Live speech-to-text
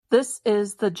This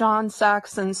is the John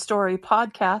Saxon Story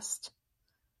Podcast,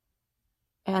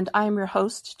 and I'm your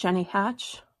host, Jenny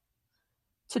Hatch.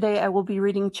 Today I will be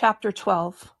reading Chapter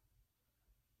 12,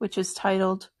 which is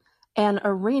titled, An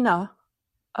Arena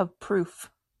of Proof.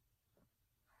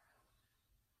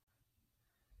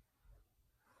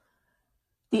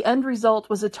 The end result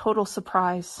was a total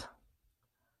surprise.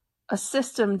 A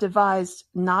system devised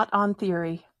not on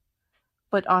theory,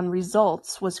 but on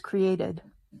results was created.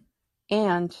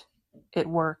 And it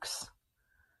works.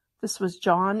 This was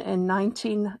John in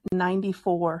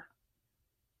 1994.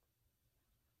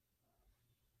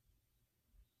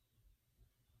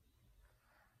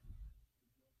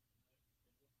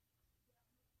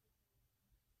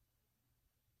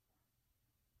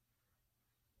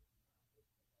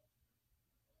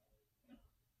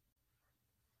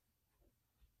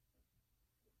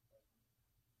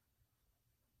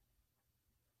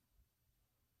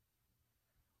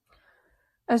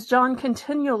 As John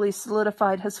continually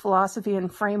solidified his philosophy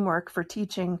and framework for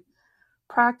teaching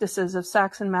practices of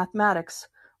Saxon mathematics,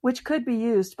 which could be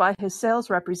used by his sales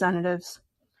representatives,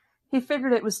 he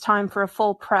figured it was time for a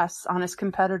full press on his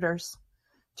competitors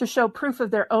to show proof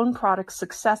of their own product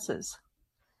successes.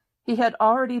 He had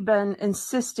already been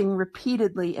insisting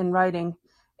repeatedly in writing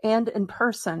and in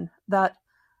person that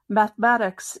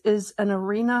mathematics is an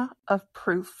arena of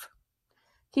proof.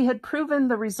 He had proven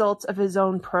the results of his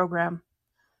own program.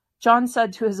 John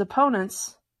said to his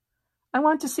opponents, "I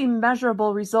want to see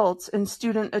measurable results in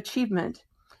student achievement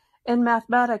in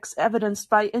mathematics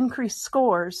evidenced by increased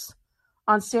scores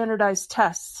on standardized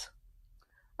tests.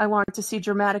 I want to see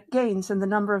dramatic gains in the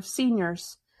number of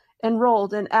seniors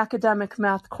enrolled in academic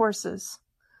math courses.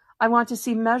 I want to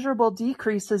see measurable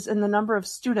decreases in the number of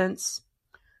students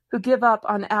who give up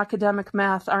on academic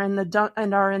math are in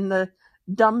the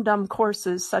dumb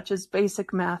courses such as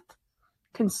basic math,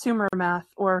 consumer math,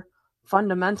 or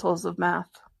fundamentals of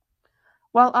math."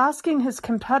 While asking his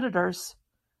competitors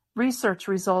research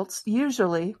results,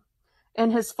 usually in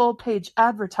his full-page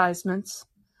advertisements,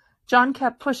 John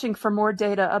kept pushing for more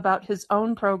data about his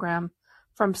own program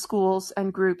from schools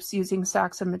and groups using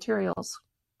Saxon materials.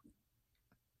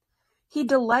 He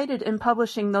delighted in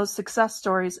publishing those success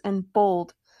stories in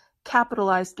bold,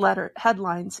 capitalized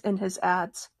headlines in his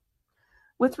ads.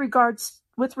 With regard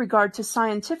to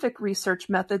scientific research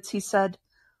methods, he said,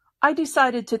 "I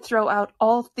decided to throw out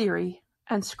all theory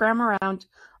and scram around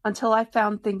until I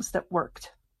found things that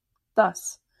worked."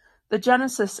 Thus, the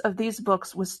genesis of these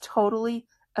books was totally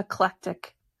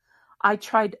eclectic. I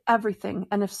tried everything,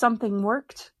 and if something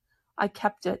worked, I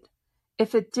kept it.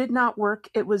 If it did not work,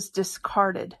 it was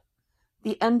discarded.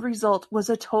 The end result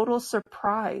was a total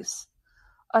surprise.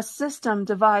 A system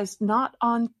devised not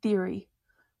on theory,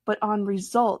 but on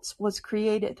results was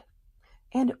created.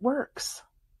 And it works.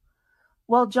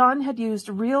 While John had used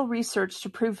real research to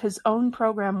prove his own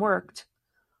program worked,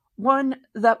 one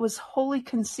that was wholly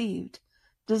conceived,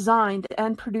 designed,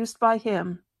 and produced by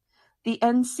him, the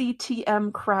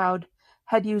NCTM crowd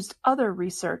had used other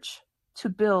research to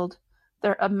build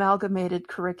their amalgamated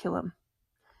curriculum.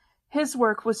 His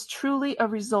work was truly a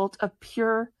result of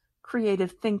pure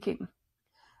creative thinking.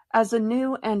 As a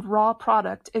new and raw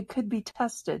product, it could be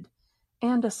tested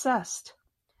and assessed.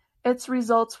 Its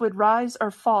results would rise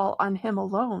or fall on him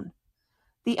alone.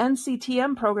 The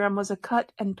NCTM program was a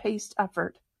cut and paste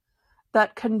effort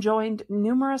that conjoined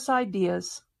numerous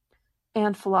ideas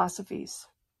and philosophies,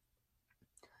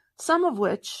 some of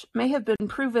which may have been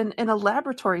proven in a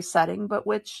laboratory setting, but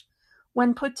which,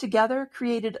 when put together,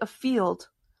 created a field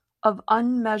of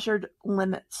unmeasured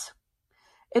limits.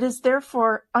 It is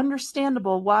therefore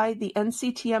understandable why the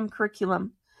NCTM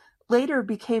curriculum later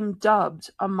became dubbed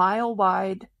a mile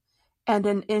wide and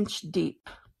an inch deep.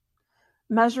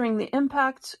 Measuring the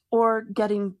impact or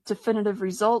getting definitive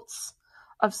results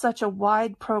of such a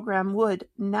wide program would,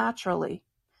 naturally,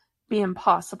 be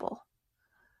impossible.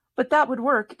 But that would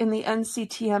work in the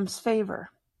NCTM's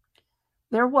favor.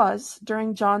 There was,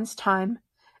 during John's time,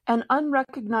 an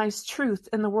unrecognized truth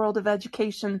in the world of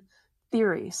education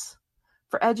theories.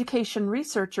 For education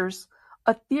researchers,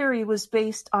 a theory was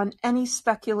based on any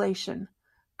speculation,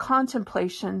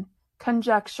 contemplation,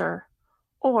 conjecture,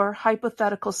 or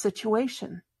hypothetical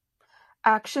situation.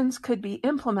 Actions could be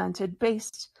implemented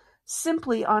based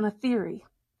simply on a theory,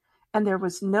 and there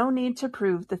was no need to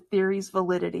prove the theory's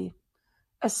validity,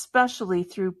 especially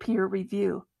through peer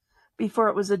review, before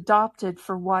it was adopted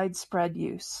for widespread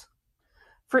use.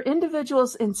 For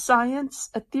individuals in science,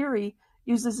 a theory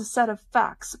uses a set of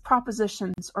facts,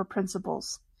 propositions, or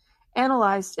principles,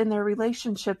 analyzed in their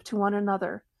relationship to one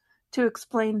another, to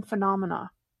explain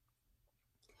phenomena.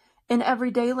 In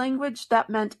everyday language, that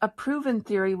meant a proven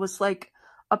theory was like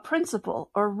a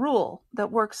principle or rule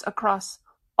that works across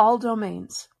all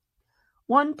domains.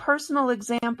 One personal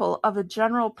example of a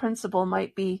general principle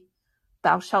might be,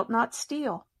 "Thou shalt not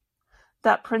steal."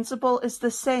 That principle is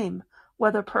the same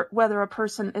whether a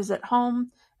person is at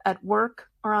home, at work,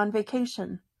 or on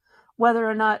vacation. Whether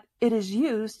or not it is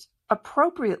used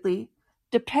appropriately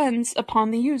depends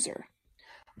upon the user.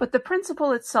 But the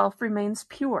principle itself remains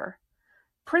pure.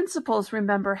 Principles,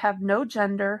 remember, have no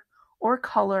gender or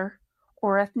color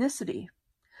or ethnicity.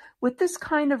 With this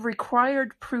kind of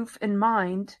required proof in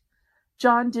mind,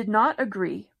 John did not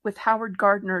agree with Howard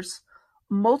Gardner's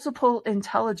multiple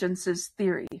intelligences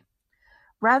theory.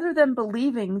 Rather than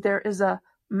believing there is a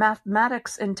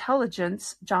mathematics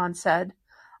intelligence, John said,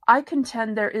 I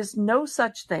contend there is no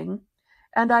such thing,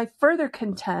 and I further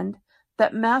contend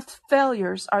that math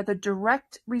failures are the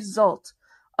direct result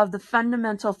of the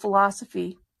fundamental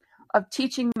philosophy of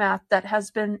teaching math that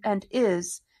has been and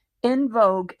is in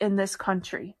vogue in this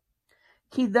country.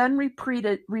 He then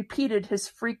repeated his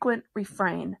frequent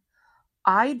refrain,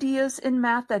 ideas in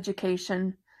math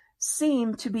education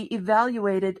seem to be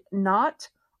evaluated not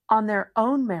on their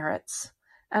own merits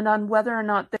and on whether or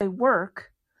not they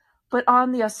work, but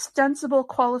on the ostensible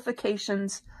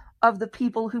qualifications of the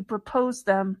people who propose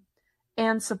them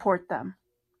and support them.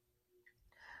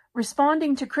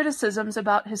 Responding to criticisms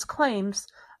about his claims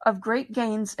of great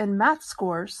gains in math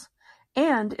scores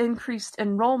and increased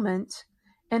enrollment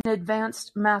in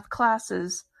advanced math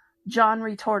classes, John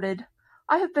retorted,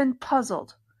 I have been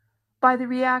puzzled by the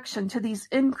reaction to these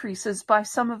increases by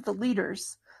some of the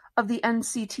leaders of the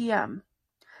NCTM.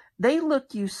 They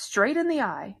look you straight in the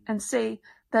eye and say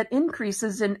that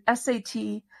increases in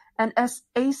SAT and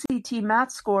ACT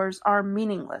math scores are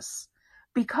meaningless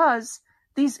because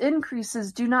these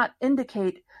increases do not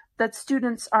indicate that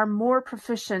students are more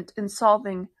proficient in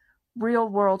solving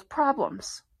real-world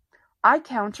problems. I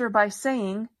counter by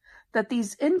saying that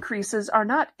these increases are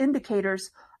not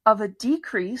indicators of a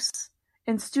decrease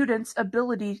in students'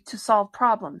 ability to solve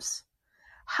problems.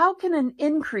 How can an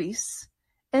increase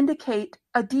indicate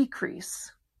a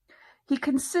decrease? He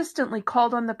consistently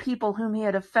called on the people whom he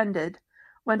had offended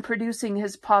when producing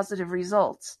his positive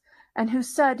results, and who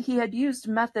said he had used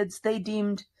methods they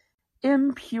deemed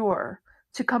impure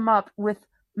to come up with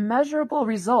measurable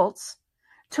results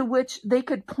to which they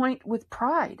could point with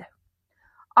pride.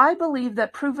 I believe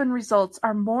that proven results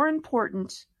are more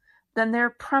important than their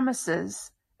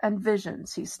premises and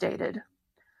visions, he stated.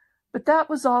 But that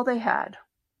was all they had,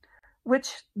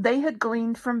 which they had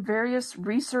gleaned from various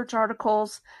research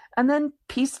articles and then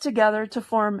pieced together to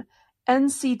form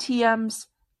NCTM's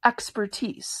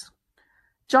expertise.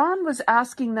 John was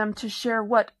asking them to share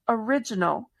what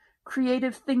original,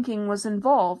 creative thinking was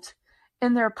involved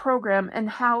in their program and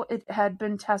how it had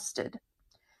been tested.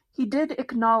 He did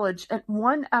acknowledge at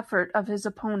one effort of his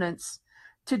opponents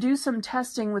to do some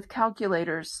testing with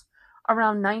calculators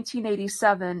around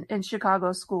 1987 in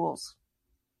Chicago schools.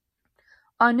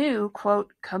 A new,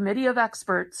 quote, committee of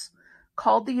experts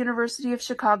called the University of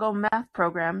Chicago Math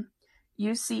Program,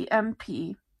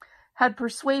 UCMP, had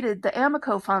persuaded the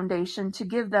Amico Foundation to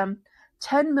give them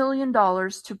 $10 million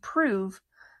to prove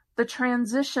the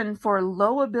transition for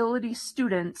low-ability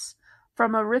students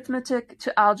from arithmetic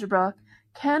to algebra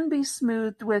can be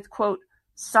smoothed with, quote,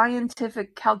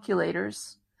 scientific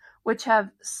calculators, which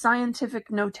have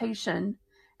scientific notation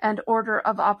and order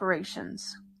of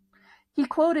operations. He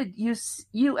quoted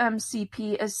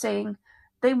UMCP as saying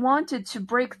they wanted to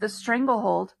break the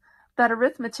stranglehold that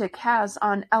arithmetic has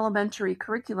on elementary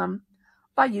curriculum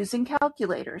by using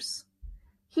calculators.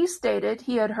 He stated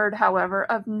he had heard, however,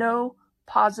 of no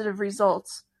positive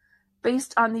results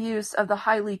based on the use of the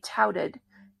highly touted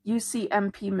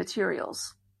UCMP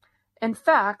materials. In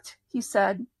fact, he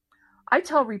said, I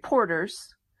tell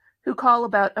reporters who call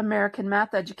about American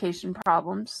math education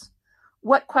problems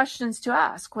what questions to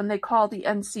ask when they call the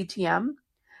NCTM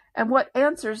and what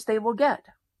answers they will get.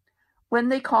 When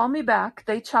they call me back,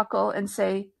 they chuckle and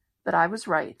say that I was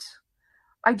right.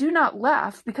 I do not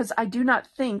laugh because I do not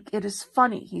think it is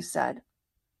funny, he said.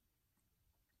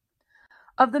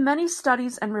 Of the many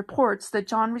studies and reports that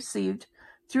John received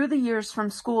through the years from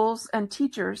schools and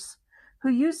teachers who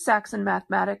used Saxon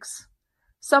mathematics,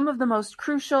 some of the most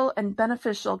crucial and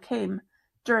beneficial came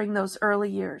during those early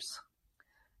years.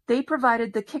 They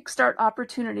provided the kickstart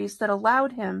opportunities that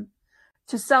allowed him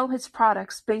to sell his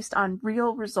products based on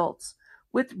real results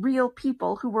with real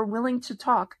people who were willing to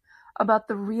talk about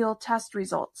the real test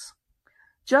results.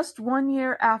 Just 1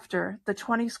 year after the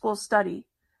 20-school study,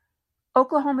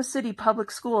 Oklahoma City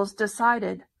Public Schools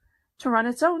decided to run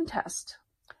its own test.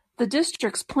 The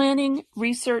district's Planning,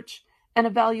 Research, and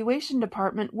Evaluation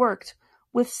Department worked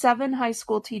with 7 high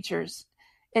school teachers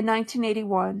in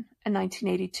 1981 and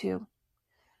 1982.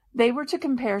 They were to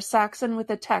compare Saxon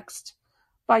with a text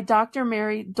by Dr.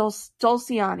 Mary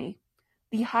Dulciani,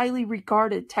 the highly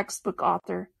regarded textbook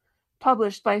author,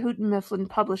 published by Houghton Mifflin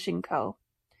Publishing Co.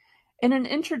 In an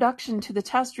introduction to the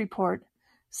test report,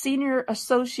 Senior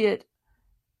Associate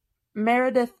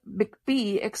Meredith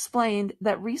McBee explained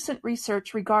that recent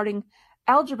research regarding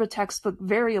algebra textbook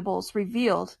variables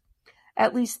revealed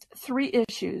at least 3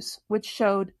 issues which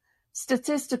showed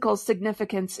statistical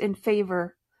significance in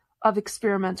favor of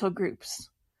experimental groups,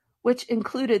 which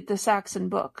included the Saxon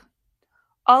book.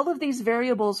 All of these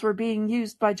variables were being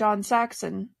used by John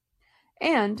Saxon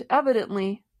and,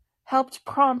 evidently, helped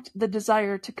prompt the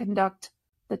desire to conduct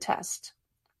the test.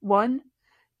 1.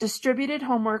 Distributed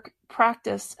homework,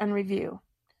 practice, and review.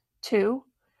 2.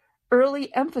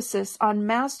 Early emphasis on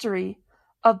mastery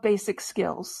of basic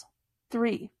skills.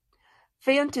 3.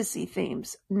 Fantasy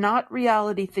themes, not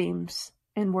reality themes,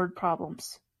 in word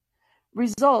problems.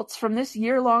 Results from this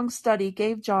year-long study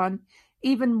gave John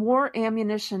even more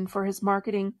ammunition for his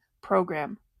marketing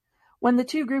program. When the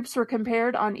 2 groups were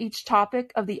compared on each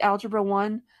topic of the Algebra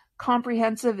 1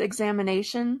 comprehensive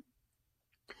examination,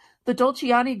 the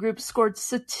Dulciani group scored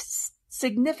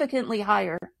significantly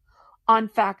higher on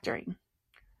factoring.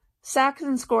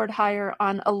 Saxon scored higher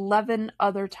on 11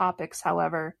 other topics,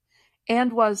 however,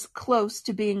 and was close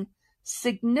to being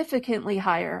significantly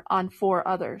higher on 4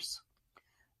 others.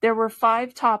 There were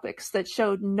 5 topics that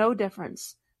showed no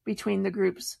difference between the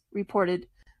groups, reported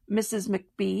Mrs.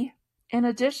 McBee. In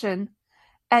addition,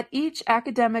 at each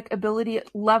academic ability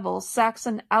level,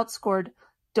 Saxon outscored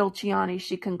Dulciani,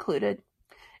 she concluded.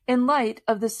 In light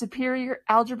of the superior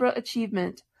algebra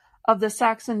achievement of the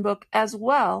Saxon book, as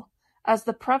well as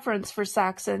the preference for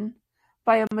Saxon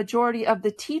by a majority of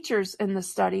the teachers in the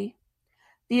study,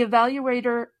 the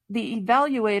evaluator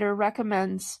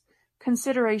recommends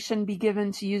consideration be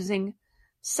given to using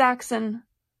Saxon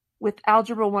with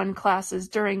Algebra 1 classes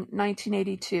during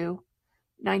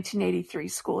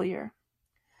 1982-1983 school year.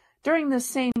 During this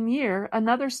same year,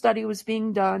 another study was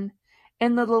being done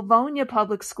in the Livonia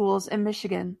Public Schools in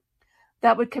Michigan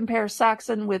that would compare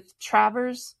Saxon with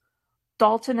Travers,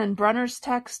 Dalton, and Brunner's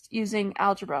text using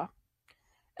algebra.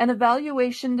 An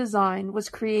evaluation design was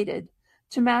created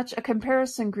to match a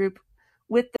comparison group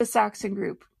with the Saxon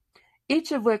group,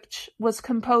 each of which was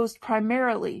composed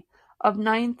primarily of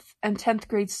 9th and 10th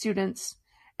grade students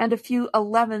and a few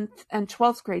 11th and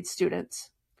 12th grade students.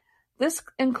 This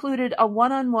included a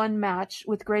one-on-one match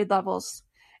with grade levels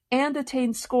and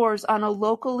attained scores on a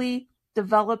locally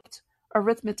developed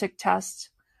arithmetic test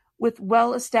with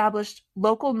well-established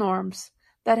local norms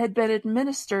that had been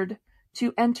administered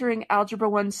to entering Algebra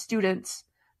 1 students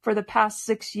for the past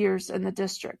 6 years in the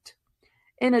district.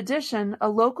 In addition, a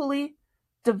locally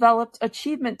developed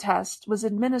achievement test was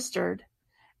administered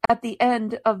at the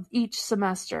end of each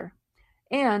semester,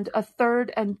 and a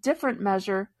third and different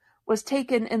measure was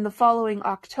taken in the following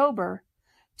October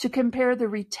to compare the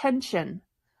retention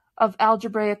of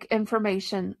algebraic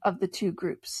information of the 2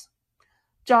 groups.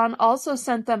 John also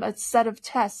sent them a set of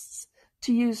tests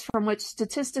to use from which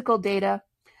statistical data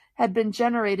had been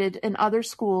generated in other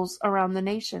schools around the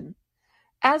nation.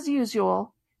 As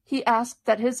usual, he asked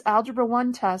that his Algebra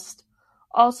 1 test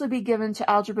also be given to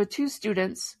Algebra 2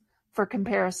 students for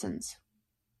comparisons.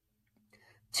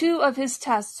 2 of his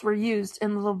tests were used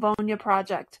in the Livonia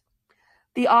project.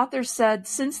 The author said,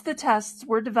 since the tests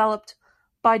were developed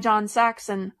by John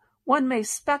Saxon, one may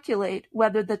speculate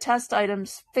whether the test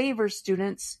items favor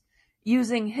students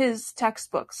using his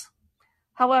textbooks.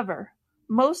 However,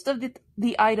 most of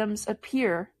the items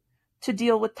appear to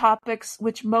deal with topics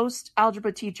which most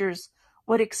algebra teachers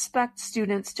would expect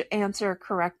students to answer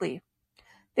correctly.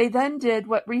 They then did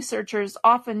what researchers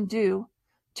often do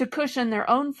to cushion their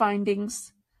own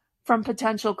findings from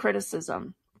potential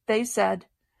criticism. They said,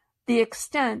 the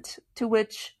extent to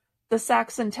which the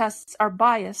Saxon tests are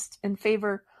biased in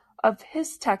favor of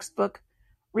his textbook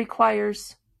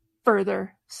requires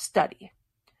further study.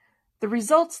 The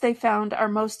results they found are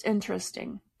most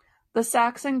interesting. The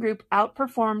Saxon group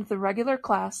outperformed the regular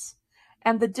class,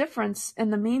 and the difference in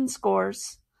the mean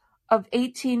scores of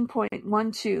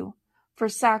 18.12 for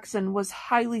Saxon was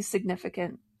highly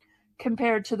significant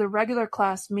compared to the regular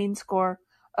class mean score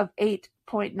of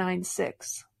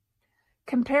 8.96.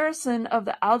 Comparison of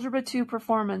the Algebra 2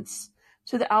 performance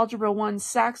to the Algebra 1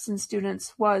 Saxon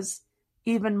students was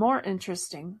even more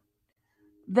interesting.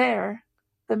 There,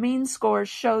 the mean scores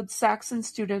showed Saxon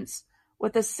students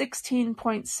with a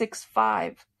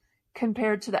 16.65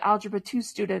 compared to the Algebra 2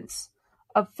 students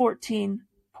of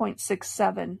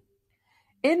 14.67.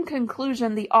 In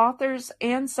conclusion, the authors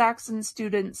and Saxon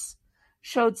students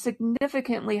showed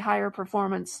significantly higher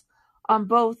performance on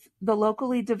both the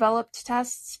locally developed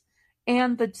tests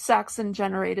and the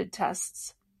Saxon-generated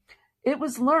tests. It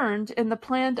was learned in the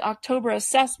planned October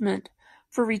assessment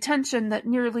for retention that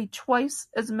nearly twice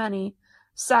as many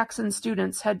Saxon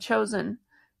students had chosen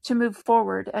to move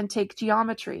forward and take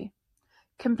geometry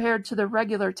compared to the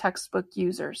regular textbook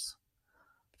users.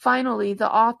 Finally,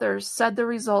 the authors said the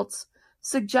results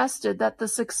suggested that the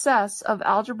success of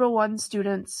Algebra 1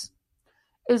 students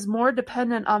is more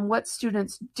dependent on what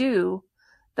students do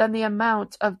than the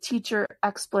amount of teacher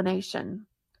explanation.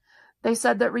 They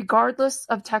said that regardless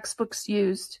of textbooks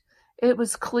used, it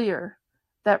was clear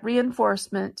that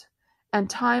reinforcement and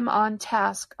time on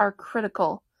task are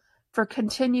critical for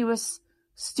continuous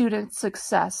student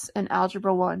success in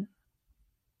Algebra 1.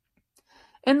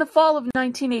 In the fall of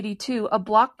 1982, a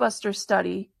blockbuster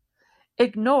study,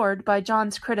 ignored by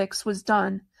John's critics, was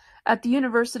done at the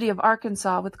University of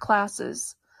Arkansas with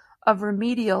classes of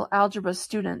remedial algebra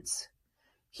students.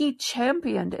 He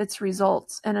championed its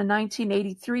results in a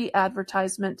 1983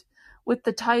 advertisement with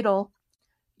the title,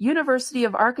 "University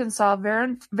of Arkansas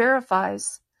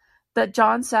verifies that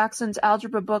John Saxon's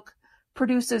algebra book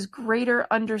produces greater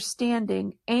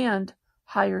understanding and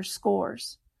higher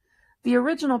scores." The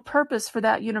original purpose for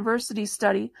that university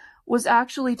study was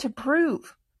actually to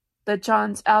prove that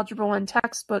John's Algebra 1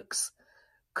 textbooks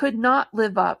could not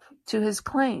live up to his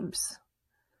claims.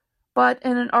 But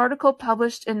in an article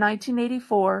published in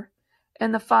 1984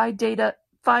 in the Phi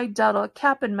Delta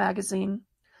Kappan magazine,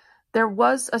 there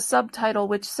was a subtitle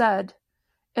which said,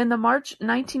 "In the March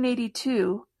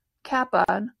 1982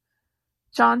 Kappan,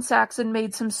 John Saxon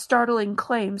made some startling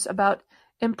claims about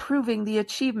improving the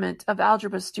achievement of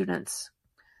algebra students.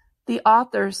 The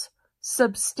authors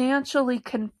substantially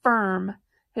confirm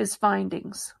his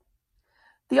findings."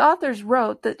 The authors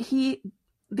wrote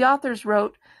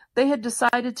they had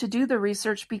decided to do the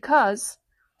research because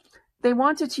they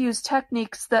wanted to use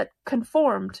techniques that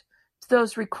conformed to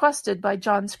those requested by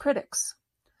John's critics.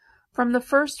 From the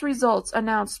first results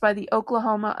announced by the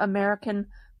Oklahoma American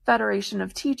Federation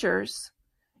of Teachers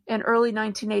in early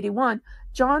 1981,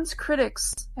 John's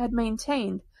critics had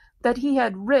maintained that he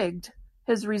had rigged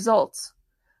his results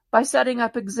by setting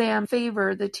up exams to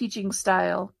favor the teaching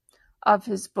style of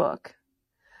his book.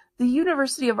 The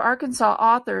University of Arkansas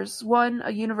authors, one a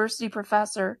university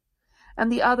professor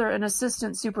and the other an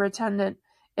assistant superintendent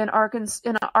in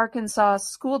an Arkansas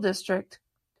school district,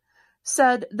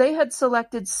 said they had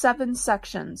selected 7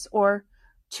 sections, or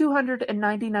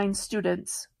 299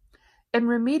 students, in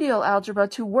remedial algebra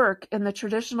to work in the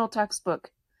traditional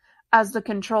textbook as the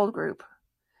control group,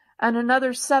 and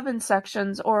another 7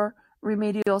 sections, or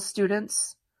remedial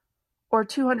students, or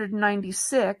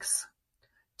 296,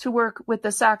 to work with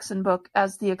the Saxon book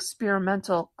as the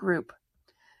experimental group.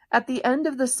 At the end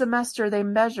of the semester, they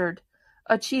measured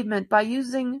achievement by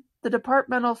using the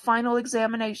departmental final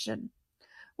examination,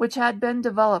 which had been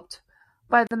developed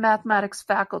by the mathematics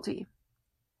faculty,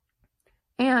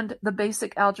 and the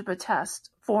basic algebra test,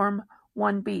 Form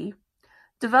 1B,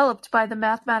 developed by the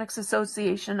Mathematics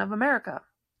Association of America.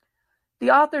 The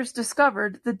authors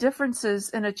discovered the differences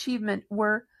in achievement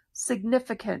were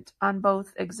significant on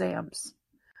both exams.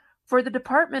 For the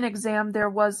department exam, there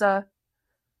was a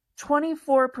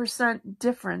 24%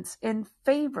 difference in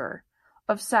favor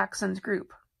of Saxon's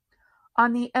group.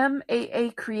 On the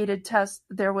MAA-created test,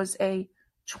 there was a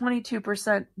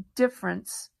 22%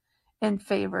 difference in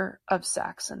favor of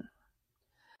Saxon.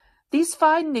 These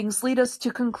findings lead us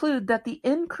to conclude that the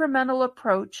incremental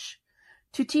approach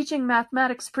to teaching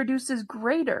mathematics produces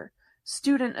greater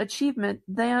student achievement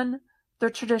than the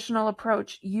traditional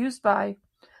approach used by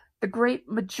the great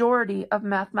majority of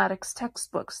mathematics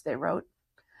textbooks, they wrote.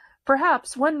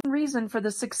 Perhaps one reason for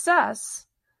the success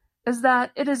is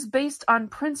that it is based on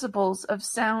principles of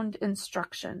sound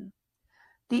instruction.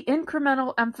 The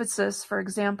incremental emphasis, for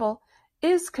example,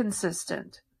 is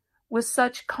consistent with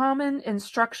such common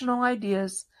instructional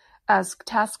ideas as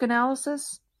task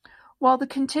analysis, while the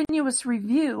continuous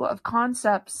review of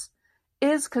concepts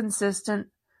is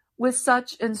consistent with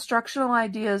such instructional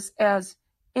ideas as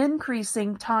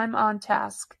increasing time on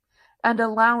task and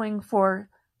allowing for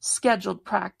scheduled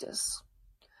practice.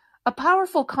 A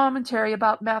powerful commentary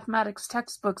about mathematics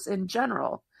textbooks in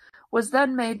general was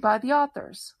then made by the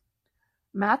authors.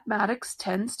 Mathematics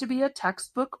tends to be a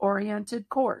textbook-oriented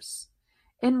course,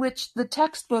 in which the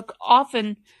textbook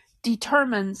often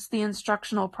determines the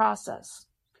instructional process.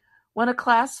 When a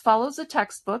class follows a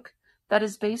textbook that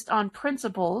is based on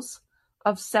principles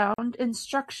of sound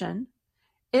instruction,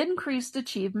 increased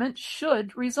achievement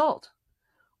should result.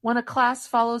 When a class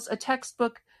follows a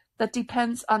textbook that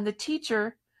depends on the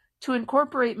teacher to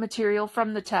incorporate material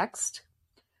from the text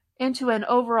into an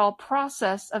overall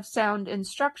process of sound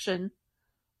instruction,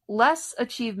 less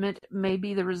achievement may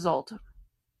be the result.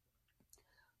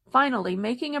 Finally,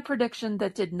 making a prediction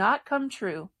that did not come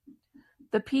true,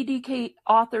 the PDK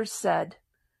authors said,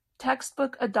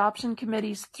 textbook adoption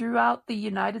committees throughout the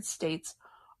United States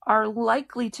are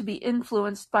likely to be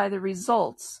influenced by the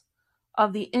results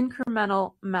of the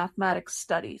incremental mathematics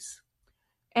studies,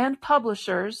 and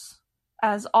publishers,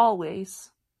 as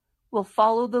always, will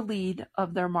follow the lead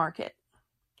of their market.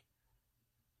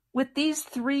 With these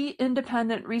 3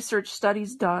 independent research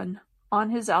studies done on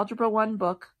his Algebra 1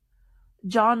 book,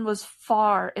 John was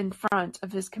far in front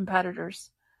of his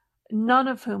competitors, none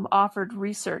of whom offered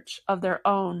research of their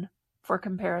own for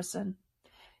comparison.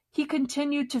 He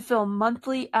continued to fill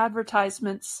monthly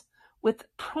advertisements with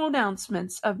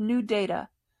pronouncements of new data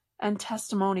and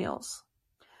testimonials.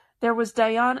 There was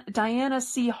Diana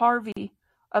C. Harvey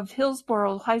of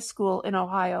Hillsborough High School in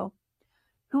Ohio,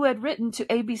 who had written to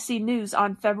ABC News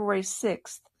on February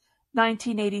 6,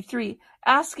 1983,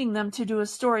 asking them to do a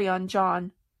story on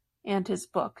John and his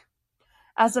book.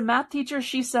 As a math teacher,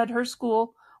 she said her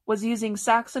school was using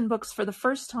Saxon books for the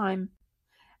first time,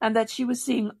 and that she was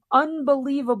seeing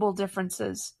unbelievable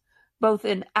differences, both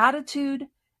in attitude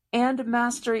and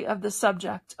mastery of the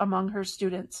subject among her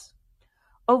students.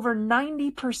 Over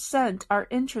 90% are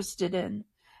interested in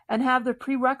and have the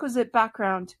prerequisite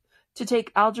background to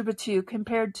take Algebra 2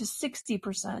 compared to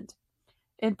 60%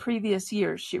 in previous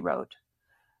years, she wrote.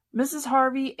 Mrs.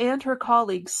 Harvey and her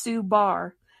colleague Sue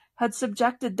Barr had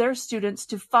subjected their students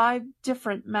to 5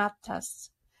 different math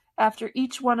tests after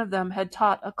each one of them had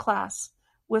taught a class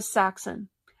with Saxon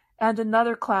and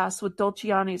another class with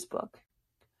Dolciani's book.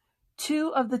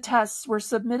 2 of the tests were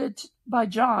submitted by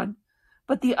John,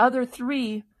 but the other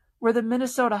 3 were the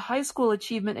Minnesota High School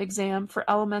Achievement Exam for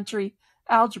Elementary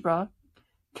Algebra,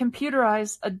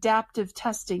 Computerized Adaptive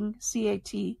Testing,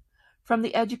 CAT, from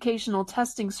the Educational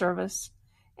Testing Service,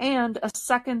 and a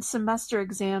second semester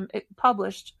exam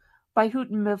published by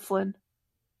Houghton Mifflin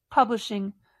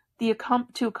Publishing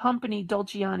to accompany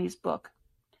Dolciani's book.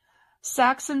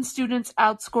 Saxon students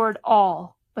outscored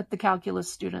all but the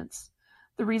calculus students.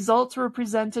 The results were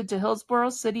presented to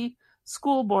Hillsborough City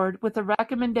School Board with a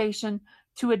recommendation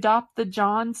to adopt the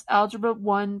John's Algebra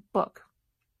 1 book.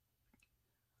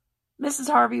 Mrs.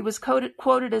 Harvey was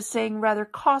quoted as saying rather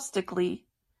caustically,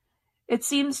 "It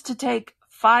seems to take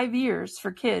 5 years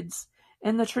for kids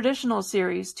in the traditional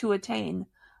series to attain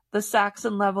the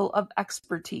Saxon level of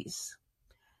expertise."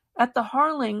 At the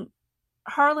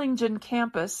Harlingen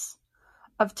campus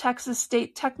of Texas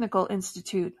State Technical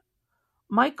Institute,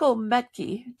 Michael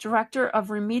Metke, director of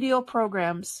remedial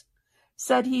programs,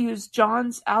 said he used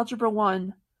John's Algebra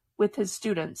 1 with his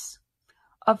students,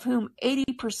 of whom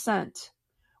 80%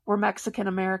 were Mexican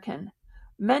American,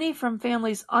 many from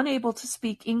families unable to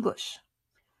speak English.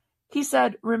 He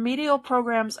said remedial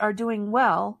programs are doing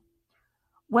well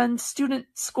when student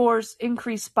scores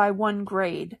increase by 1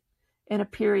 grade in a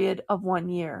period of 1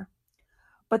 year.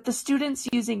 But the students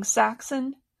using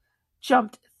Saxon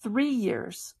jumped 3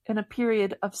 years in a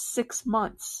period of 6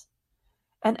 months.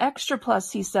 An extra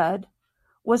plus, he said,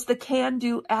 was the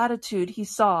can-do attitude he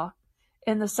saw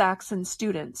in the Saxon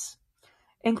students,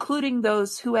 including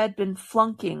those who had been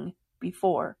flunking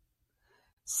before.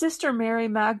 Sister Mary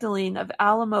Magdalene of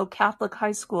Alamo Catholic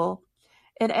High School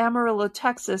in Amarillo,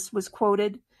 Texas, was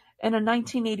quoted in a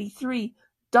 1983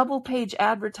 double-page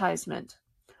advertisement.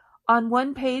 On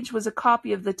one page was a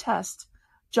copy of the test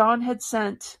John had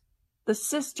sent the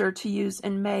sister to use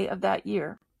in May of that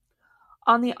year.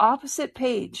 On the opposite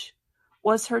page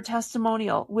was her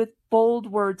testimonial with bold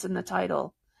words in the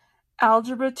title,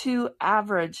 Algebra 2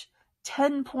 average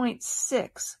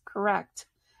 10.6 correct,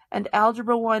 and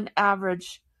Algebra 1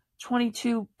 average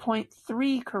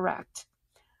 22.3 correct.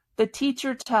 The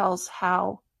teacher tells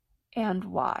how and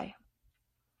why.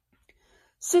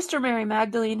 Sister Mary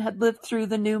Magdalene had lived through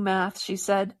the new math, she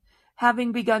said,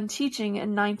 having begun teaching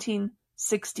in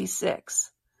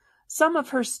 1966. Some of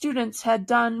her students had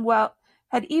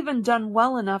even done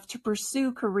well enough to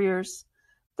pursue careers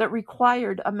that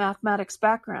required a mathematics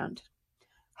background.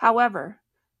 However,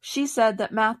 she said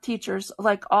that math teachers,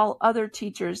 like all other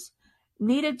teachers,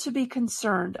 needed to be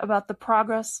concerned about the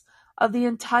progress of the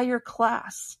entire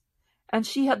class, and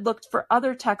she had looked for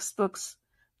other textbooks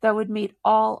that would meet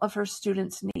all of her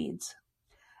students' needs.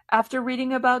 After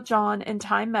reading about John in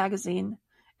Time magazine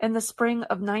in the spring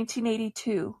of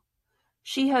 1982,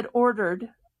 she had ordered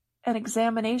an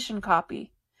examination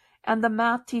copy and the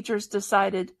math teachers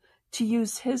decided to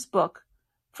use his book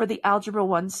for the Algebra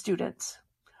 1 students.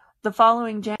 The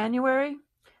following January,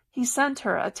 he sent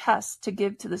her a test to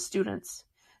give to the students.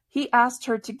 He asked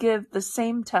her to give the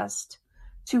same test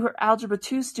to her Algebra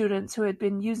 2 students who had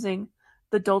been using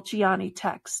the Dolciani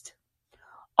text.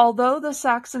 Although the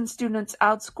Saxon students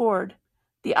outscored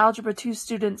the Algebra 2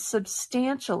 students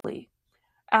substantially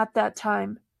at that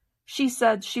time, she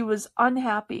said she was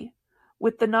unhappy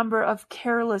with the number of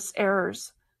careless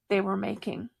errors they were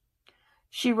making.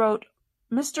 She wrote,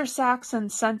 "Mr. Saxon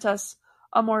sent us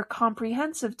a more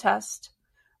comprehensive test,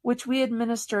 which we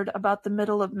administered about the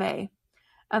middle of May,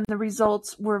 and the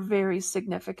results were very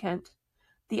significant.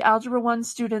 The Algebra 1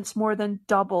 students more than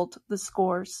doubled the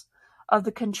scores of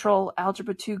the control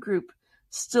Algebra 2 group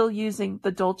still using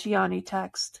the Dolciani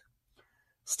text."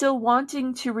 Still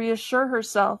wanting to reassure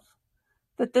herself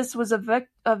that this was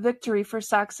a victory for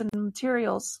Saxon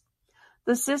materials,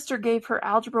 the sister gave her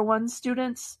Algebra 1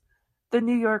 students the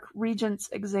New York Regents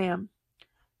exam.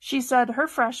 She said her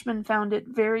freshmen found it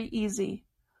very easy,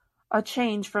 a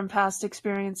change from past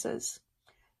experiences.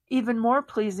 Even more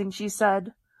pleasing, she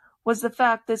said, was the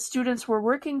fact that students were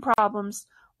working problems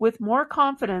with more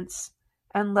confidence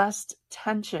and less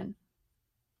tension.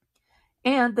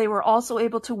 And they were also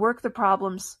able to work the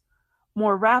problems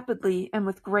more rapidly and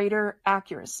with greater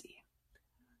accuracy.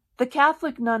 The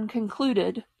Catholic nun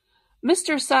concluded,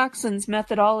 "Mr. Saxon's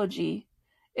methodology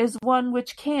is one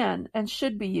which can and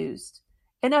should be used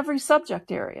in every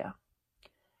subject area."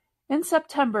 In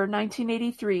September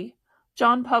 1983,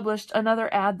 John published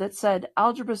another ad that said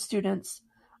algebra students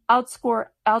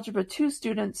outscore Algebra 2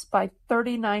 students by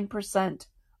 39%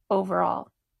 overall.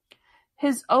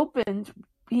 He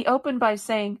opened by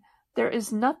saying, "There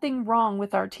is nothing wrong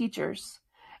with our teachers,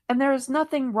 and there is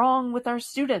nothing wrong with our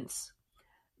students.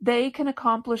 They can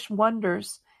accomplish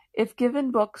wonders if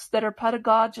given books that are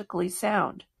pedagogically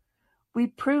sound. We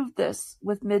proved this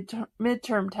with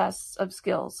midterm tests of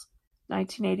skills,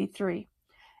 1983,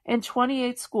 in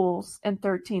 28 schools and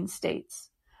 13 states.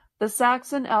 The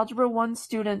Saxon Algebra 1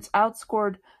 students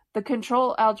outscored the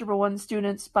Control Algebra 1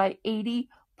 students by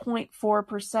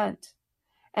 80.4%.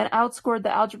 and outscored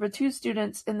the Algebra 2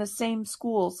 students in the same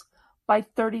schools by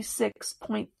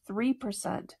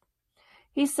 36.3%.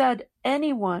 He said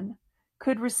anyone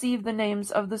could receive the names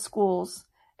of the schools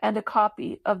and a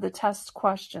copy of the test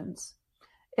questions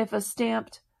if a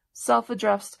stamped,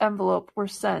 self-addressed envelope were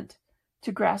sent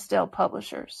to Grassdale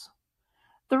Publishers.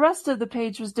 The rest of the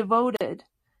page was devoted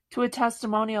to a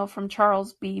testimonial from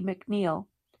Charles B. McNeil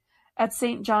at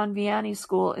St. John Vianney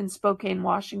School in Spokane,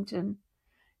 Washington,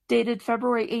 dated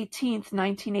February 18,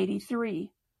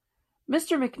 1983.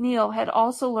 Mr. McNeil had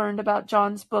also learned about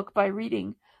John's book by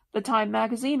reading the Time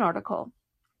magazine article.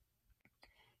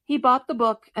 He bought the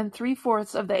book and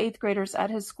 3/4 of the 8th graders at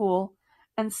his school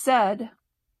and said,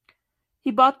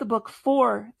 he bought the book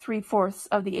for 3/4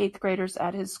 of the 8th graders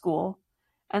at his school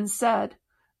and said,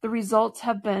 "The results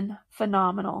have been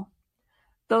phenomenal."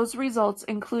 Those results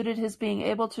included his being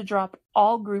able to drop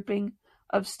all grouping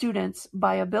of students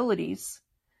by abilities,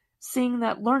 seeing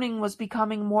that learning was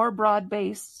becoming more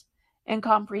broad-based and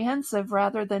comprehensive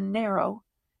rather than narrow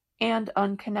and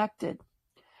unconnected,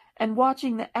 and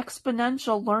watching the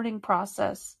exponential learning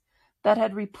process that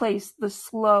had replaced the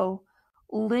slow,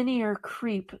 linear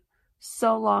creep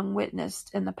so long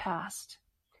witnessed in the past.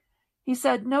 He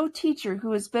said no teacher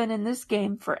who has been in this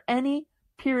game for any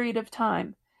period of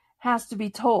time has to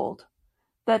be told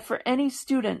that for any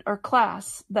student or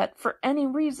class that for any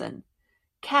reason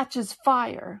catches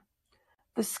fire,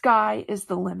 the sky is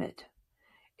the limit.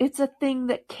 It's a thing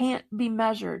that can't be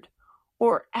measured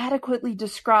or adequately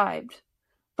described,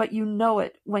 but you know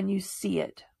it when you see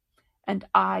it, and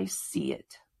I see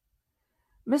it.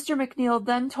 Mr. McNeil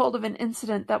then told of an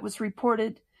incident that was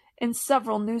reported in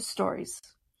several news stories.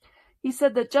 He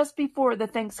said that just before the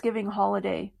Thanksgiving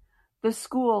holiday, the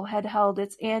school had held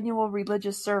its annual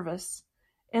religious service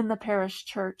in the parish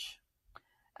church.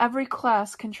 Every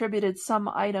class contributed some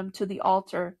item to the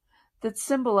altar that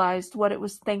symbolized what it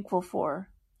was thankful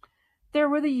for. There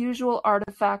were the usual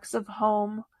artifacts of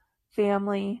home,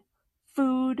 family,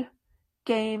 food,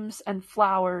 games, and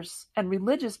flowers, and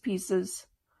religious pieces,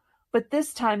 but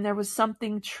this time there was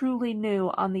something truly new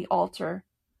on the altar,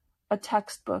 a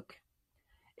textbook.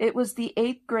 It was the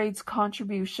 8th grade's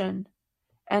contribution,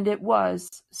 and it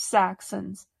was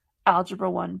Saxon's Algebra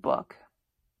 1 book.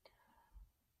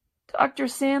 Dr.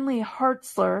 Stanley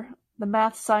Hartzler, the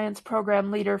math science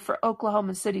program leader for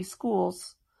Oklahoma City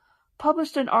schools,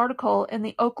 published an article in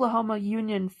the Oklahoma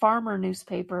Union Farmer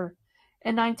newspaper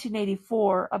in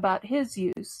 1984 about his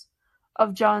use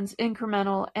of John's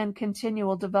incremental and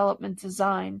continual development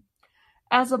design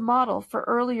as a model for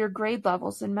earlier grade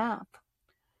levels in math.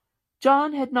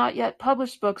 John had not yet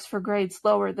published books for grades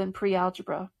lower than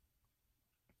pre-algebra.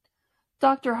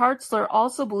 Dr. Hartzler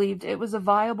also believed it was a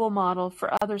viable model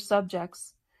for other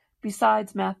subjects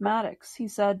besides mathematics. He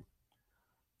said,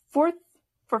 four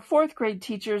fourth grade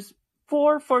teachers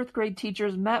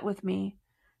met with me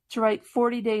to write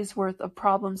 40 days worth of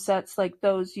problem sets like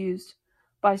those used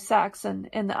by Saxon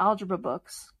in the algebra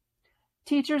books.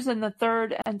 Teachers in the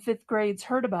 3rd and 5th grades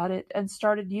heard about it and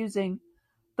started using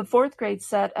the 4th grade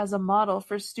set as a model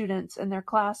for students in their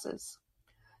classes.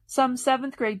 Some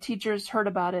 7th grade teachers heard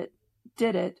about it,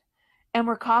 did it, and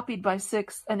were copied by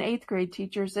 6th and 8th grade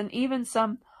teachers, and even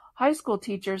some high school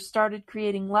teachers started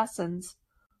creating lessons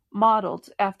modeled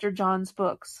after John's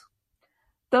books.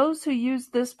 Those who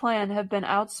used this plan have been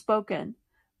outspoken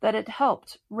that it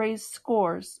helped raise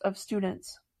scores of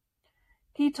students.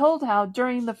 He told how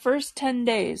during the first 10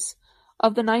 days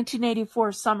of the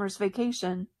 1984 summer's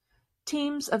vacation,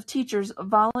 teams of teachers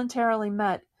voluntarily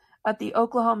met at the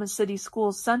Oklahoma City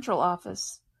Schools Central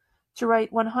Office to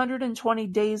write 120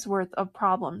 days worth of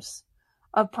problem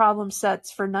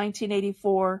sets for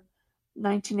 1984,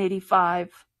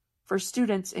 1985 for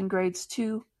students in grades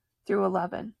 2 through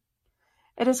 11.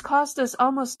 It has cost us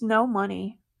almost no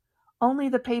money, only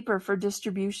the paper for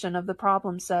distribution of the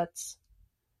problem sets.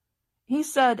 He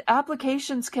said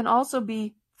applications can also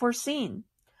be foreseen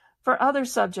for other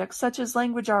subjects such as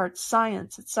language arts,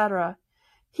 science, etc.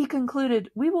 He concluded,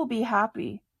 we will be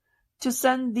happy to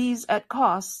send these at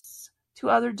costs to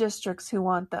other districts who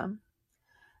want them.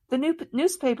 The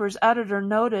newspaper's editor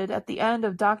noted at the end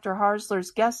of Dr.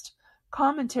 Hartzler's guest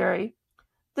commentary,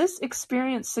 this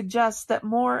experience suggests that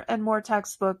more and more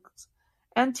textbooks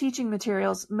and teaching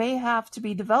materials may have to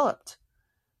be developed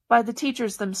by the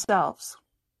teachers themselves.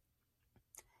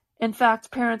 In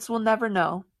fact, parents will never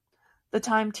know the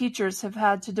time teachers have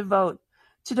had to devote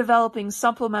to developing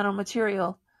supplemental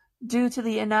material due to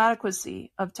the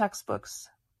inadequacy of textbooks.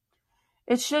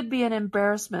 It should be an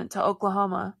embarrassment to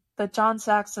Oklahoma that John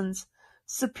Saxon's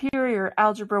Superior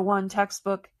Algebra 1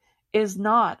 textbook is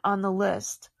not on the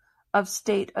list of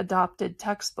state-adopted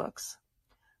textbooks.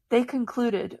 They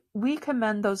concluded, we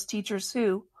commend those teachers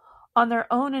who, on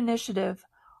their own initiative,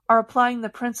 are applying the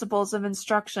principles of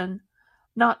instruction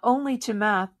not only to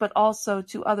math but also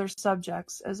to other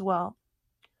subjects as well.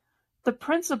 The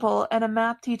principal and a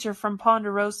math teacher from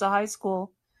Ponderosa High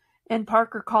School in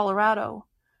Parker, Colorado,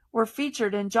 were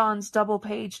featured in John's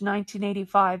double-page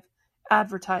 1985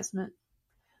 advertisement.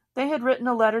 They had written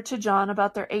a letter to John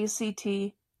about their ACT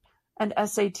and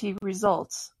SAT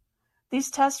results.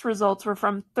 These test results were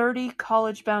from 30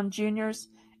 college-bound juniors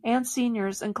and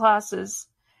seniors in classes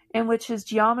in which his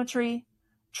geometry,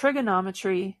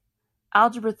 trigonometry,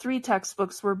 Algebra 3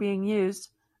 textbooks were being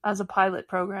used as a pilot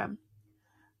program.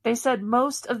 They said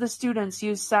most of the students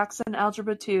used Saxon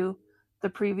Algebra 2 the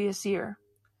previous year.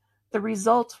 The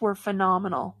results were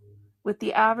phenomenal, with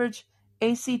the average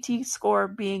ACT score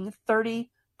being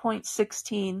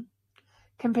 30.16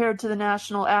 compared to the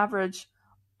national average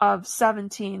of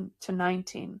 17 to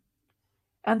 19,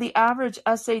 and the average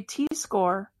SAT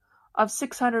score of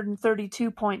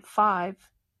 632.5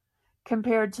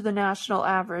 compared to the national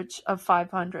average of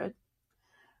 500.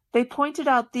 They pointed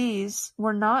out these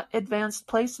were not advanced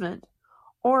placement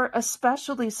or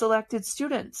especially selected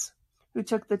students who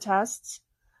took the tests,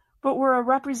 but were a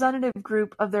representative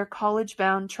group of their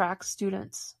college-bound track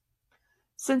students.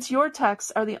 Since your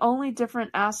texts are the only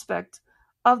different aspect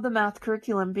of the math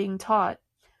curriculum being taught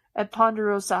at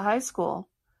Ponderosa High School,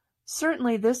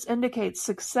 certainly this indicates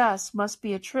success must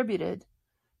be attributed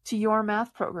to your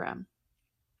math program,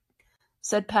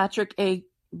 said Patrick A.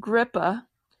 Grippa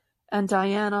and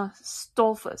Diana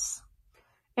Stolfus.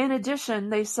 In addition,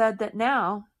 they said that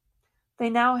they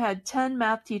now had 10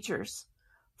 math teachers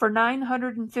for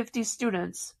 950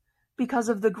 students because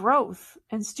of the growth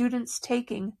in students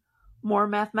taking more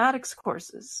mathematics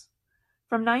courses.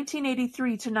 From 1983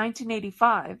 to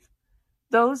 1985,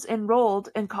 those enrolled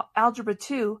in Algebra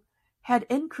 2 had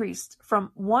increased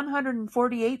from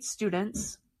 148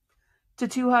 students to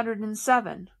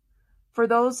 207. For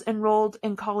those enrolled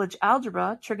in college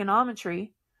algebra,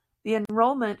 trigonometry, the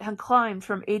enrollment had climbed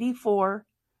from 84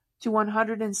 to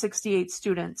 168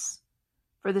 students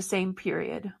for the same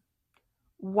period.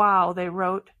 Wow, they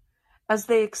wrote. As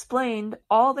they explained,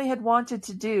 all they had wanted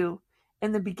to do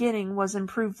in the beginning was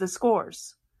improve test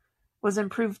scores.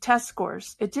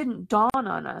 It didn't dawn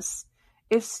on us.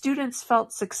 If students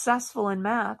felt successful in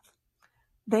math,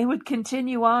 they would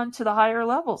continue on to the higher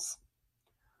levels.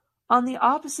 On the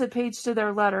opposite page to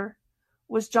their letter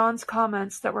was John's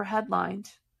comments that were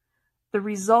headlined, "The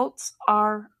results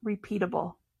are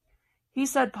repeatable." He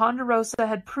said Ponderosa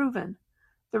had proven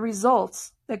the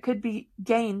results that could be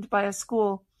gained by a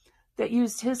school that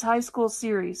used his high school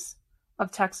series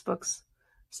of textbooks,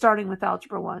 starting with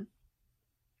Algebra 1.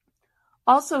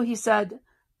 Also, he said,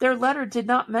 their letter did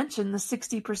not mention the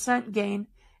 60% gain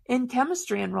in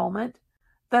chemistry enrollment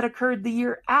that occurred the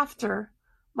year after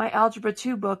my Algebra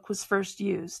 2 book was first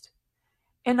used.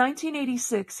 In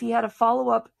 1986, he had a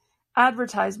follow-up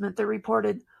advertisement that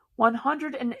reported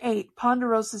 108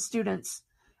 Ponderosa students,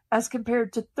 as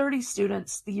compared to 30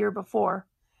 students the year before,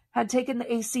 had taken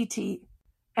the ACT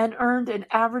and earned an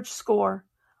average score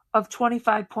of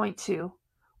 25.2,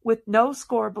 with no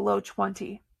score below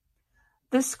 20.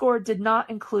 This score did not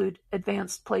include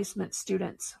advanced placement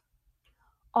students.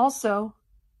 Also,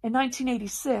 in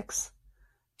 1986,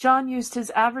 John used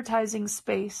his advertising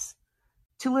space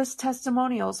to list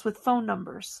testimonials with phone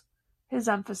numbers, his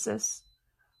emphasis,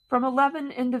 from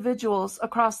 11 individuals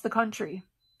across the country.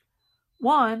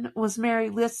 One was Mary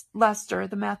Lester,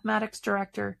 the mathematics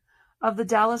director of the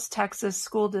Dallas, Texas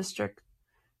school district,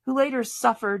 who later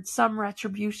suffered some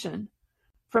retribution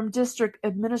from district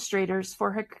administrators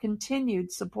for her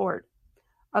continued support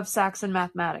of Saxon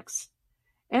mathematics.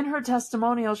 In her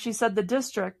testimonial, she said the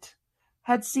district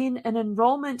had seen an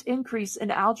enrollment increase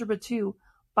in Algebra 2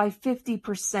 by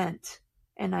 50%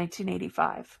 in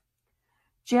 1985.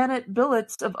 Janet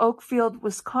Billets of Oakfield,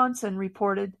 Wisconsin,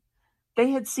 reported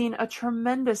they had seen a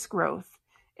tremendous growth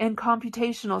in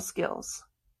computational skills.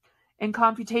 In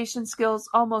computation skills,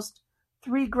 almost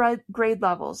 3 grade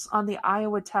levels on the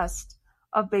Iowa Test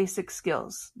of Basic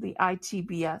Skills, the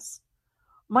ITBS.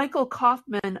 Michael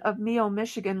Kaufman of Mio,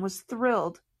 Michigan, was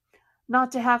thrilled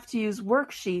not to have to use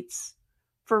worksheets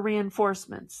for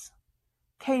reinforcements.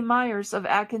 Kay Myers of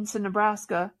Atkinson,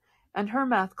 Nebraska, and her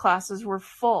math classes were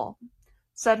full,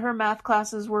 said her math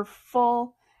classes were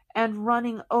full and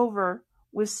running over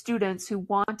with students who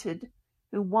want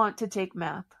to take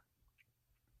math.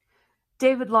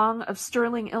 David Long of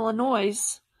Sterling,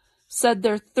 Illinois, said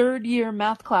their third-year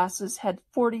math classes had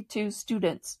 42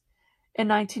 students in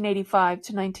 1985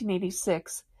 to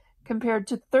 1986, compared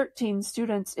to 13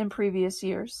 students in previous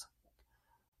years.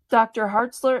 Dr.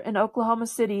 Hartzler in Oklahoma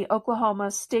City,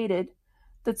 Oklahoma, stated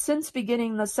that since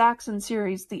beginning the Saxon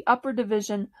series, the upper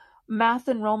division math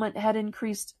enrollment had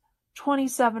increased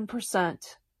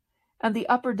 27%, and the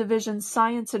upper division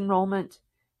science enrollment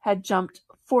had jumped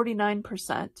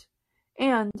 49%,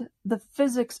 and the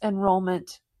physics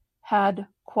enrollment had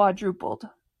quadrupled.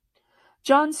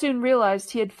 John soon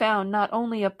realized he had found not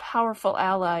only a powerful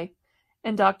ally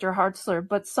in Dr. Hartzler,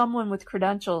 but someone with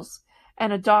credentials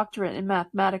and a doctorate in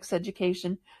mathematics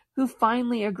education who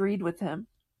finally agreed with him.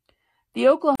 The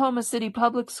Oklahoma City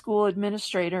Public School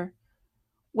administrator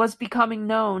was becoming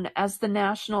known as the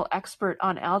national expert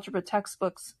on algebra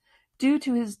textbooks due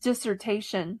to his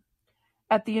dissertation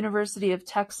at the University of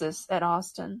Texas at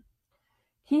Austin.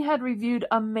 He had reviewed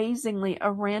amazingly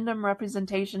a random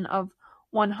representation of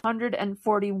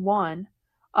 141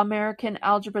 American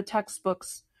algebra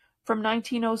textbooks from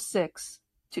 1806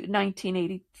 to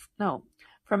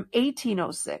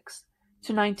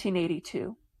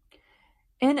 1982.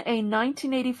 In a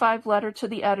 1985 letter to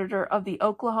the editor of the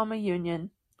Oklahoma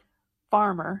Union,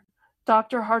 Farmer,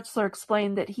 Dr. Hartzler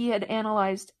explained that he had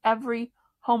analyzed every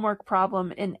homework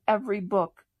problem in every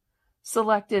book,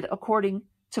 selected according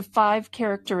to 5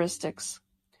 characteristics.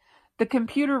 The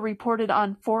computer reported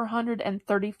on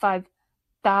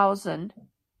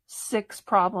 435,006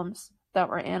 problems that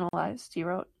were analyzed, he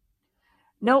wrote.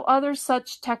 No other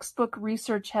such textbook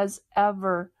research has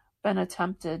ever been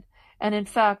attempted, and in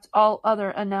fact, all other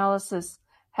analysis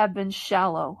have been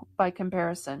shallow by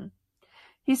comparison.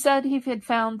 He said he had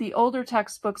found the older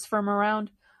textbooks from around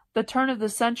the turn of the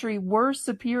century were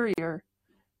superior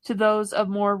to those of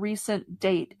more recent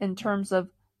date in terms of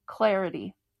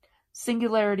clarity,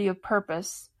 singularity of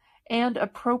purpose, and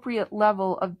appropriate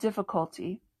level of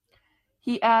difficulty.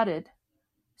 He added,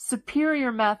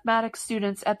 superior mathematics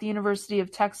students at the University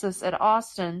of Texas at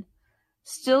Austin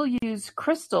still use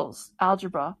Crystal's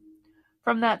algebra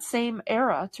from that same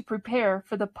era to prepare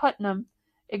for the Putnam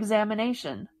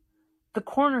examination, the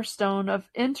cornerstone of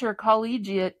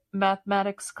intercollegiate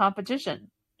mathematics competition.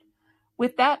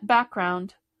 With that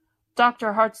background,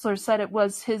 Dr. Hartzler said it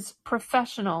was his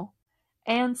professional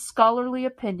and scholarly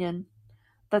opinion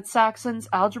that Saxon's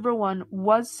Algebra 1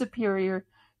 was superior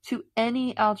to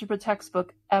any algebra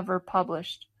textbook ever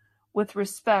published, with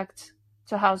respect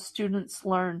to how students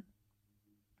learn.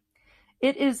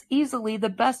 It is easily the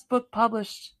best book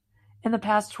published in the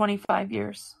past 25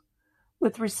 years.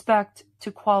 with respect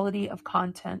to quality of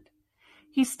content.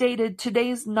 He stated,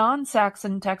 "Today's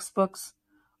non-Saxon textbooks,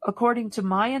 according to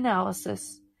my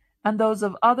analysis, and those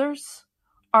of others,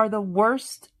 are the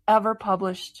worst ever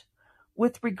published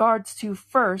with regards to,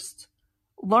 first,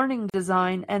 learning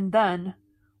design, and then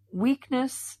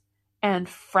weakness and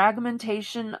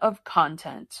fragmentation of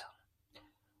content."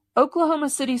 Oklahoma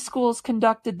City schools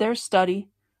conducted their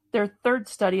third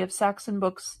study of Saxon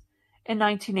books in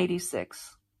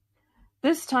 1986.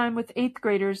 This time with 8th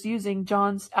graders using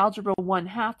John's Algebra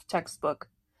 1/2 textbook.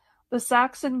 The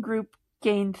Saxon group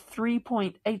gained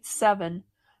 3.87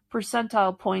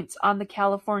 percentile points on the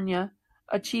California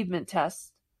Achievement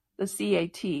Test, the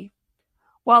CAT,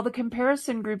 while the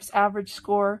comparison group's average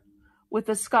score with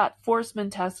the Scott Forsman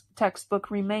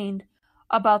textbook remained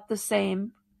about the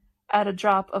same at a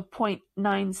drop of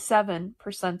 0.97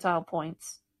 percentile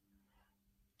points.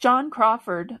 John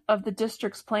Crawford of the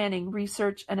district's Planning,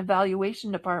 Research, and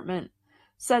Evaluation Department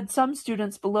said some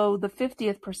students below the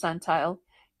 50th percentile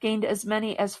gained as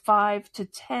many as 5 to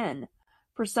 10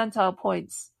 percentile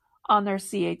points on their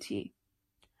CAT.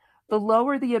 The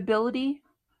lower the ability,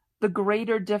 the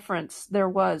greater difference there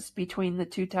was between the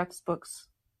two textbooks.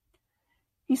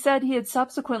 He said he had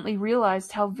subsequently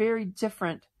realized how very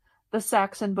different the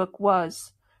Saxon book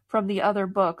was from the other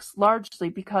books, largely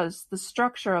because the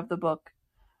structure of the book,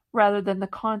 rather than the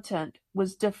content,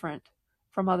 was different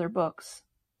from other books.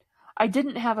 I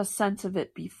didn't have a sense of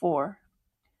it before.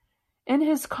 In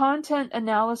his content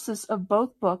analysis of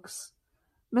both books,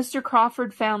 Mr.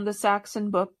 Crawford found the Saxon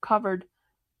book covered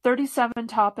 37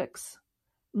 topics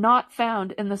not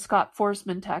found in the Scott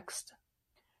Forsman text,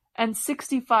 and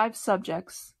 65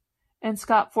 subjects in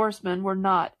Scott Forsman were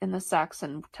not in the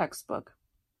Saxon textbook.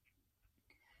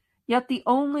 Yet the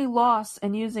only loss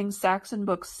in using Saxon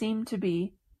books seemed to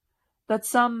be that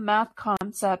some math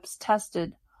concepts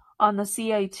tested on the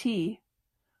CAT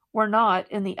were not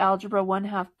in the Algebra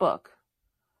 1/2 book.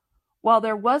 While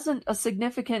there wasn't a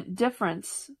significant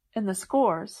difference in the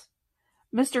scores,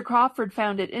 Mr. Crawford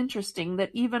found it interesting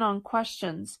that even on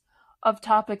questions of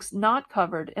topics not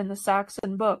covered in the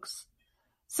Saxon books,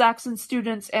 Saxon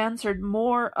students answered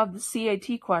more of the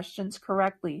CAT questions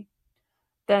correctly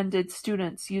than did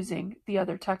students using the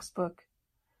other textbook.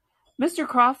 Mr.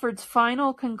 Crawford's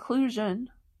final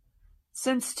conclusion: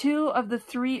 since 2 of the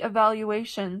 3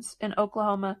 evaluations in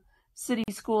Oklahoma City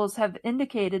schools have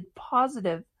indicated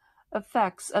positive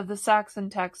effects of the Saxon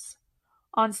texts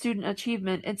on student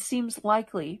achievement, it seems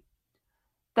likely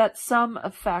that some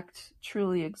effect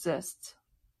truly exists.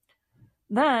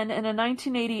 Then, in a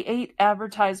 1988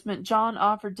 advertisement, John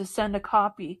offered to send a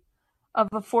copy of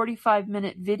a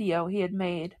 45-minute video he had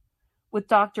made with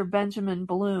Dr. Benjamin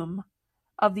Bloom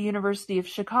of the University of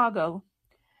Chicago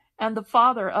and the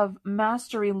father of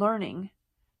Mastery Learning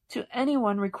to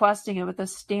anyone requesting it with a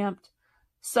stamped,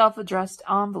 self-addressed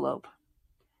envelope.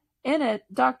 In it,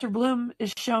 Dr. Bloom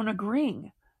is shown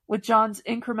agreeing with John's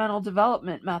incremental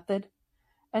development method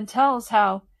and tells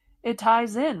how it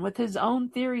ties in with his own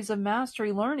theories of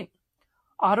mastery learning,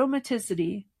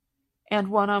 automaticity, and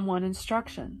one-on-one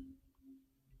instruction.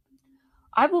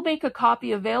 "I will make a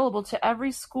copy available to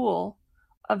every school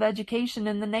of education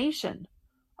in the nation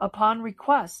upon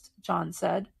request," John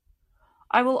said.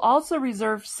 "I will also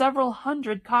reserve several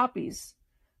hundred copies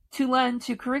to lend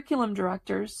to curriculum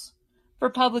directors for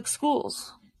public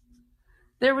schools."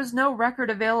 There was no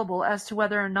record available as to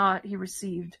whether or not he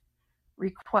received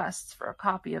requests for a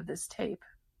copy of this tape.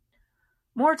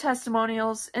 More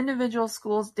testimonials, individual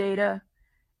schools' data,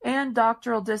 and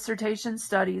doctoral dissertation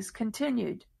studies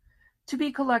continued to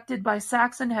be collected by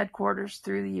Saxon headquarters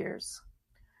through the years.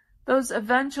 Those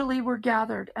eventually were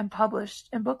gathered and published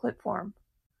in booklet form,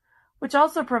 which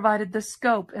also provided the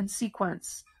scope and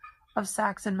sequence of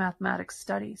Saxon mathematics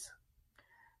studies.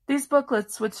 These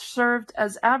booklets, which served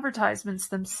as advertisements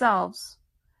themselves,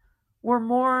 were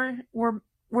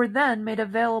then made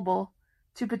available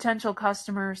to potential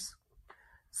customers,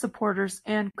 supporters,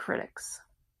 and critics.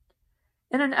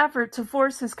 In an effort to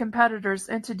force his competitors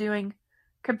into doing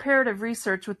comparative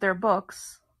research with their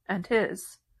books, and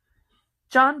his,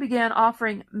 John began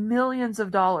offering millions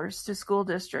of dollars to school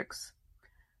districts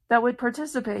that would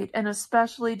participate in a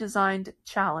specially designed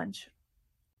challenge.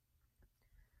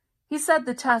 He said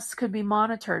the tests could be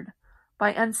monitored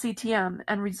by NCTM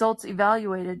and results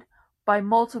evaluated by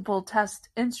multiple test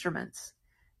instruments.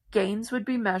 Gains would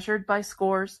be measured by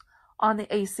scores on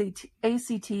the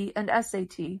ACT and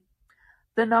SAT,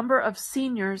 the number of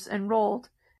seniors enrolled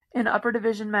in upper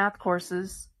division math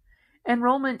courses,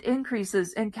 enrollment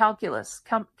increases in calculus,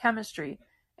 chemistry,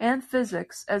 and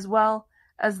physics, as well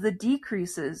as the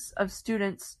decreases of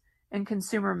students in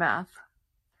consumer math.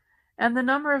 and the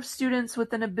number of students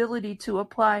with an ability to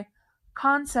apply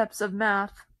concepts of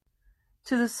math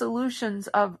to the solutions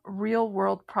of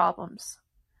real-world problems.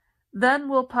 Then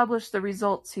we'll publish the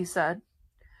results, he said.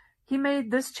 He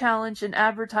made this challenge in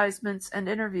advertisements and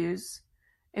interviews,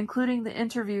 including the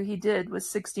interview he did with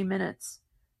 60 Minutes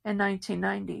in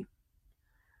 1990.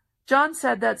 John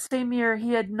said that same year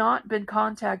he had not been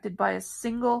contacted by a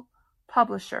single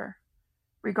publisher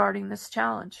regarding this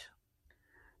challenge.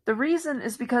 The reason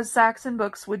is because Saxon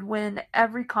Books would win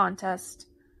every contest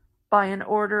by an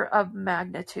order of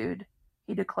magnitude,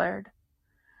 he declared.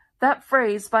 That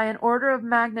phrase, by an order of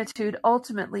magnitude,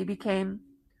 ultimately became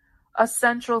a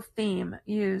central theme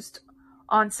used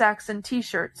on Saxon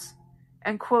t-shirts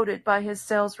and quoted by his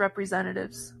sales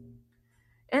representatives.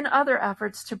 In other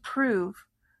efforts to prove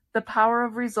the power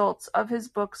of results of his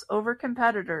books over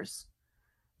competitors,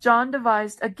 John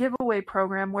devised a giveaway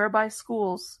program whereby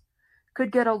schools could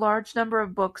get a large number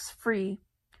of books free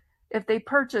if they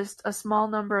purchased a small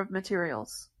number of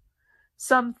materials.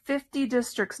 Some 50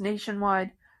 districts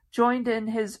nationwide joined in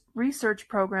his research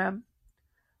program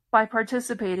by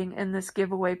participating in this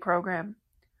giveaway program.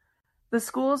 The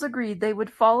schools agreed they would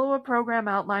follow a program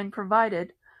outline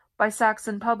provided by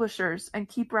Saxon publishers and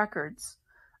keep records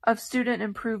of student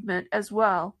improvement as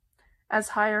well as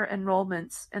higher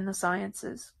enrollments in the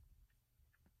sciences.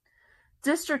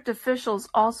 District officials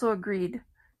also agreed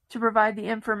to provide the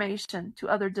information to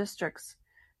other districts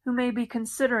who may be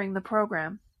considering the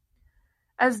program.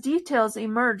 As details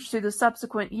emerged through the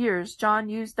subsequent years, John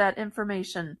used that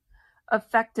information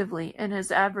effectively in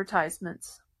his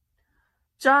advertisements.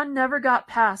 John never got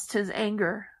past his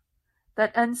anger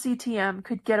that NCTM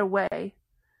could get away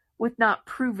with not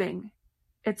proving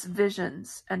its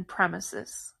visions and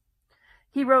premises.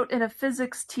 He wrote in a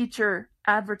physics teacher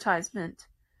advertisement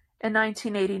in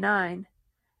 1989,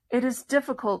 "It is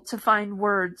difficult to find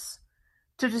words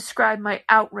to describe my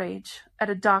outrage at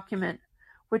a document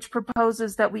which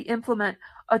proposes that we implement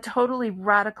a totally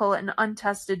radical and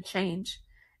untested change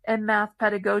in math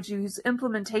pedagogy whose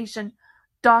implementation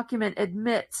document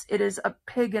admits it is a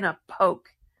pig in a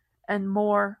poke and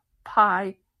more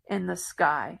pie in the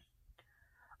sky."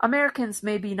 Americans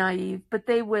may be naive, but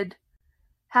they would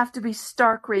have to be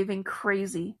stark raving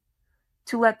crazy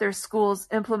to let their schools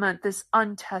implement this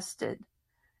untested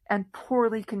and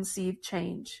poorly conceived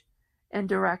change in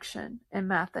direction in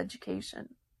math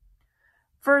education.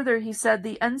 Further, he said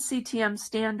the NCTM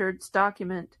standards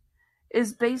document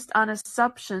is based on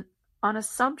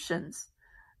assumptions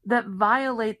that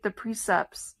violate the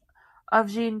precepts of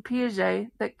Jean Piaget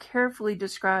that carefully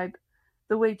describe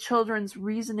the way children's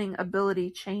reasoning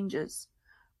ability changes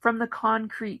from the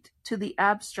concrete to the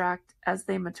abstract as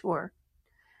they mature.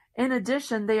 In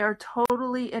addition, they are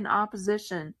totally in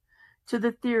opposition to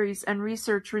the theories and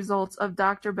research results of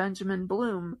Dr. Benjamin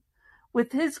Bloom,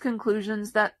 with his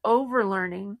conclusions that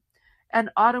overlearning and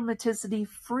automaticity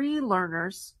free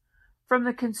learners from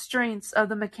the constraints of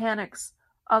the mechanics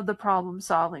of the problem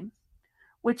solving,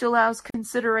 which allows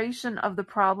consideration of the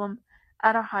problem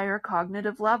at a higher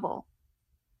cognitive level.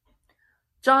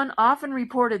 John often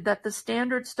reported that the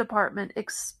standards department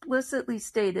explicitly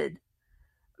stated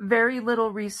very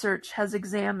little research has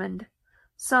examined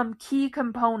some key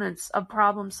components of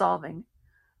problem solving,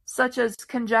 such as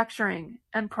conjecturing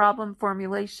and problem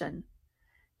formulation.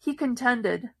 He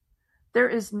contended, there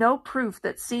is no proof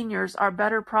that seniors are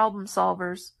better problem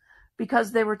solvers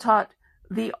because they were taught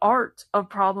the art of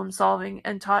problem solving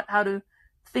and taught how to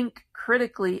think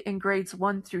critically in grades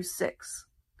 1 through 6.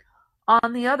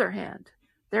 On the other hand,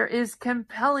 there is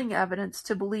compelling evidence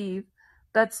to believe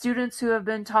that students who have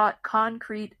been taught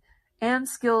concrete and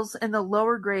skills in the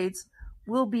lower grades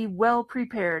will be well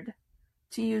prepared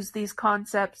to use these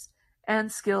concepts and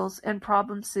skills in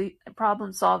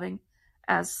problem solving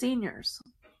as seniors.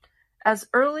 As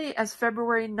early as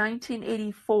February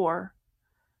 1984,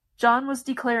 John was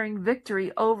declaring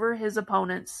victory over his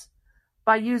opponents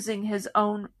by using his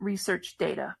own research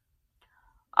data.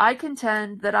 I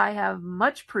contend that I have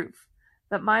much proof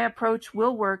that my approach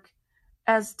will work,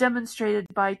 as demonstrated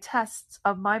by tests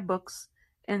of my books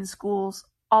in schools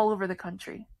all over the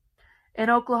country. In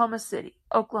Oklahoma City,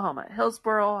 Oklahoma,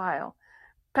 Hillsborough, Ohio,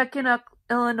 Peckinac,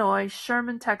 Illinois,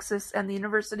 Sherman, Texas, and the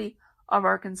University of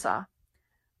Arkansas.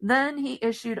 Then he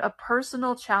issued a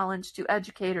personal challenge to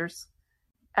educators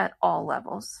at all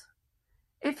levels.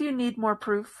 If you need more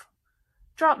proof,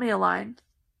 drop me a line,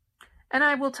 and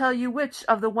I will tell you which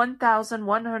of the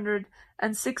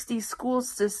 1,160 school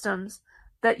systems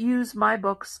that use my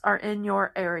books are in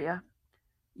your area.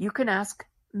 You can ask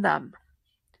them.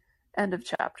 End of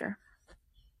chapter.